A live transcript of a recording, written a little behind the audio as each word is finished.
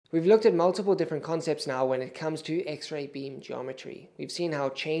We've looked at multiple different concepts now when it comes to X-ray beam geometry. We've seen how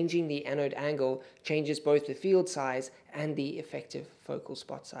changing the anode angle changes both the field size and the effective focal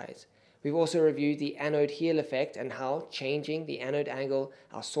spot size. We've also reviewed the anode heel effect and how changing the anode angle,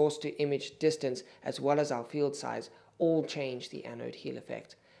 our source to image distance, as well as our field size all change the anode heel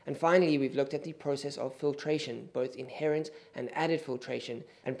effect. And finally, we've looked at the process of filtration, both inherent and added filtration,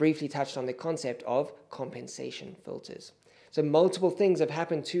 and briefly touched on the concept of compensation filters. So multiple things have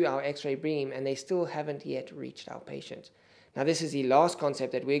happened to our X-ray beam and they still haven't yet reached our patient. Now this is the last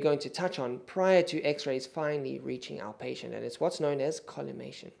concept that we're going to touch on prior to X-rays finally reaching our patient, and it's what's known as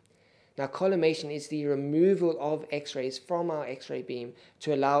collimation. Now collimation is the removal of X-rays from our X-ray beam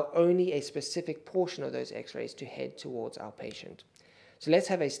to allow only a specific portion of those X-rays to head towards our patient. So let's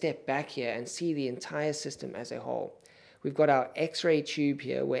have a step back here and see the entire system as a whole. We've got our X-ray tube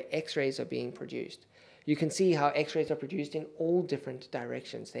here where X-rays are being produced. You can see how X-rays are produced in all different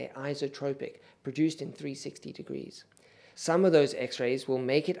directions. They're isotropic, produced in 360 degrees. Some of those X-rays will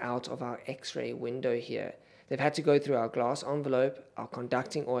make it out of our X-ray window here. They've had to go through our glass envelope, our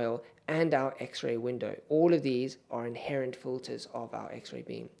conducting oil, and our X-ray window. All of these are inherent filters of our X-ray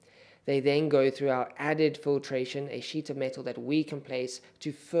beam. They then go through our added filtration, a sheet of metal that we can place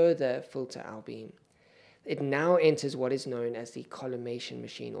to further filter our beam. It now enters what is known as the collimation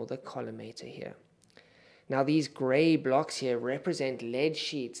machine, or the collimator here. Now these gray blocks here represent lead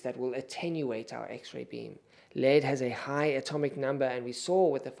sheets that will attenuate our X-ray beam. Lead has a high atomic number, and we saw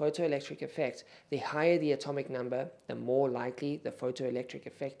with the photoelectric effect, the higher the atomic number, the more likely the photoelectric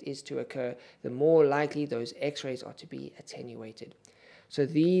effect is to occur, the more likely those X-rays are to be attenuated. So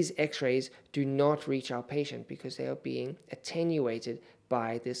these X-rays do not reach our patient because they are being attenuated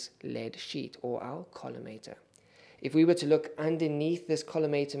by this lead sheet, or our collimator. If we were to look underneath this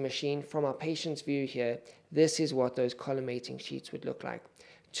collimator machine from our patient's view here, this is what those collimating sheets would look like.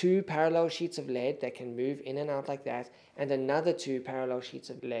 Two parallel sheets of lead that can move in and out like that, and another two parallel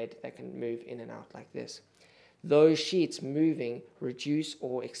sheets of lead that can move in and out like this. Those sheets moving reduce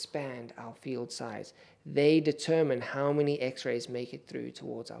or expand our field size. They determine how many X-rays make it through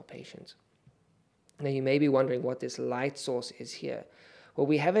towards our patient. Now you may be wondering what this light source is here. Well,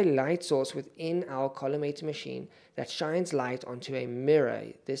 we have a light source within our collimator machine that shines light onto a mirror.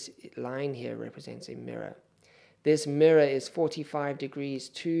 This line here represents a mirror. This mirror is 45 degrees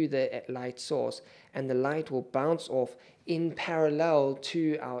to the light source, and the light will bounce off in parallel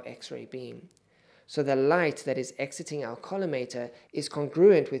to our X-ray beam. So the light that is exiting our collimator is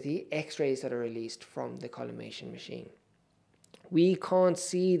congruent with the X-rays that are released from the collimation machine. We can't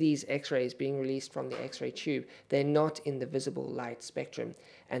see these X-rays being released from the X-ray tube. They're not in the visible light spectrum.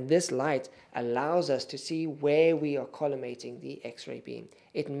 And this light allows us to see where we are collimating the X-ray beam.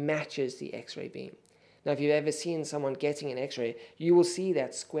 It matches the X-ray beam. Now, if you've ever seen someone getting an X-ray, you will see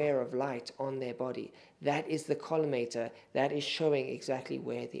that square of light on their body. That is the collimator. That is showing exactly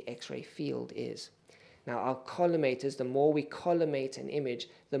where the X-ray field is. Now, our collimators, the more we collimate an image,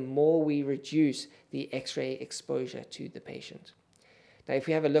 the more we reduce the X-ray exposure to the patient. Now, if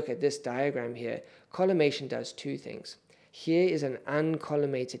we have a look at this diagram here, collimation does two things. Here is an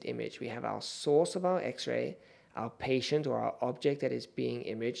uncollimated image. We have our source of our X-ray, our patient or our object that is being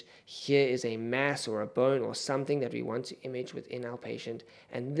imaged. Here is a mass or a bone or something that we want to image within our patient,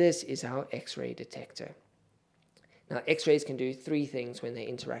 and this is our X-ray detector. Now, X-rays can do three things when they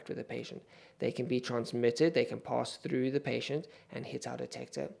interact with a patient. They can be transmitted, they can pass through the patient and hit our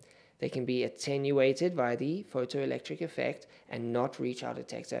detector. They can be attenuated by the photoelectric effect and not reach our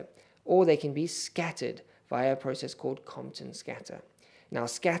detector. Or they can be scattered via a process called Compton scatter. Now,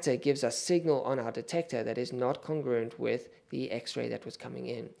 scatter gives us signal on our detector that is not congruent with the X-ray that was coming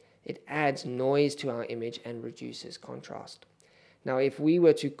in. It adds noise to our image and reduces contrast. Now, if we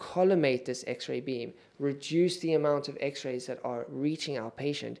were to collimate this X-ray beam, reduce the amount of X-rays that are reaching our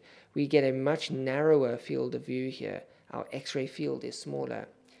patient, we get a much narrower field of view here. Our X-ray field is smaller.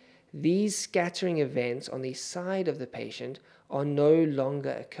 These scattering events on the side of the patient are no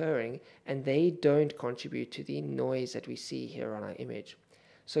longer occurring, and they don't contribute to the noise that we see here on our image.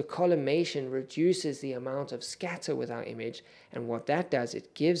 So collimation reduces the amount of scatter with our image, and what that does,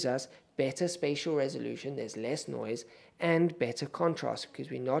 it gives us better spatial resolution, there's less noise, and better contrast because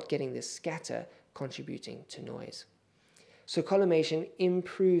we're not getting this scatter contributing to noise. So collimation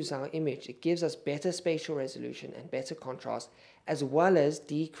improves our image. It gives us better spatial resolution and better contrast, as well as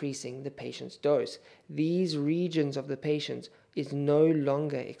decreasing the patient's dose. These regions of the patient is no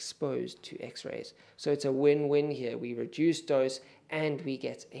longer exposed to X-rays. So it's a win-win here. We reduce dose and we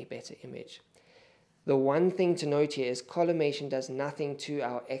get a better image. The one thing to note here is collimation does nothing to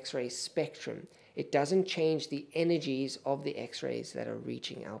our X-ray spectrum. It doesn't change the energies of the X-rays that are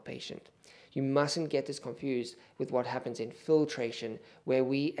reaching our patient. You mustn't get this confused with what happens in filtration, where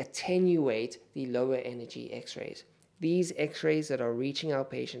we attenuate the lower energy X-rays. These X-rays that are reaching our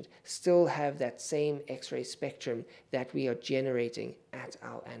patient still have that same X-ray spectrum that we are generating at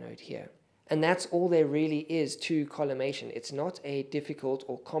our anode here. And that's all there really is to collimation. It's not a difficult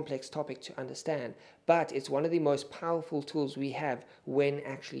or complex topic to understand, but it's one of the most powerful tools we have when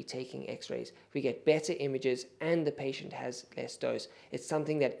actually taking X-rays. We get better images and the patient has less dose. It's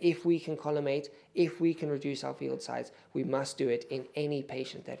something that if we can collimate, if we can reduce our field size, we must do it in any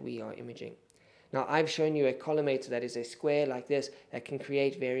patient that we are imaging. Now, I've shown you a collimator that is a square like this that can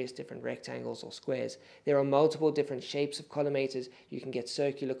create various different rectangles or squares. There are multiple different shapes of collimators. You can get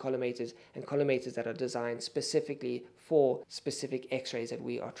circular collimators and collimators that are designed specifically for specific X-rays that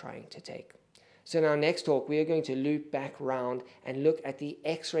we are trying to take. So in our next talk, we are going to loop back around and look at the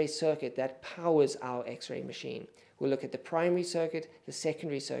X-ray circuit that powers our X-ray machine. We'll look at the primary circuit, the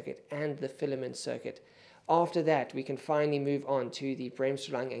secondary circuit, and the filament circuit. After that, we can finally move on to the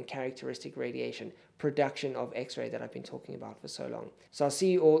Bremsstrahlung and characteristic radiation production of X-ray that I've been talking about for so long. So I'll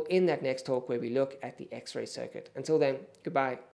see you all in that next talk where we look at the X-ray circuit. Until then, goodbye.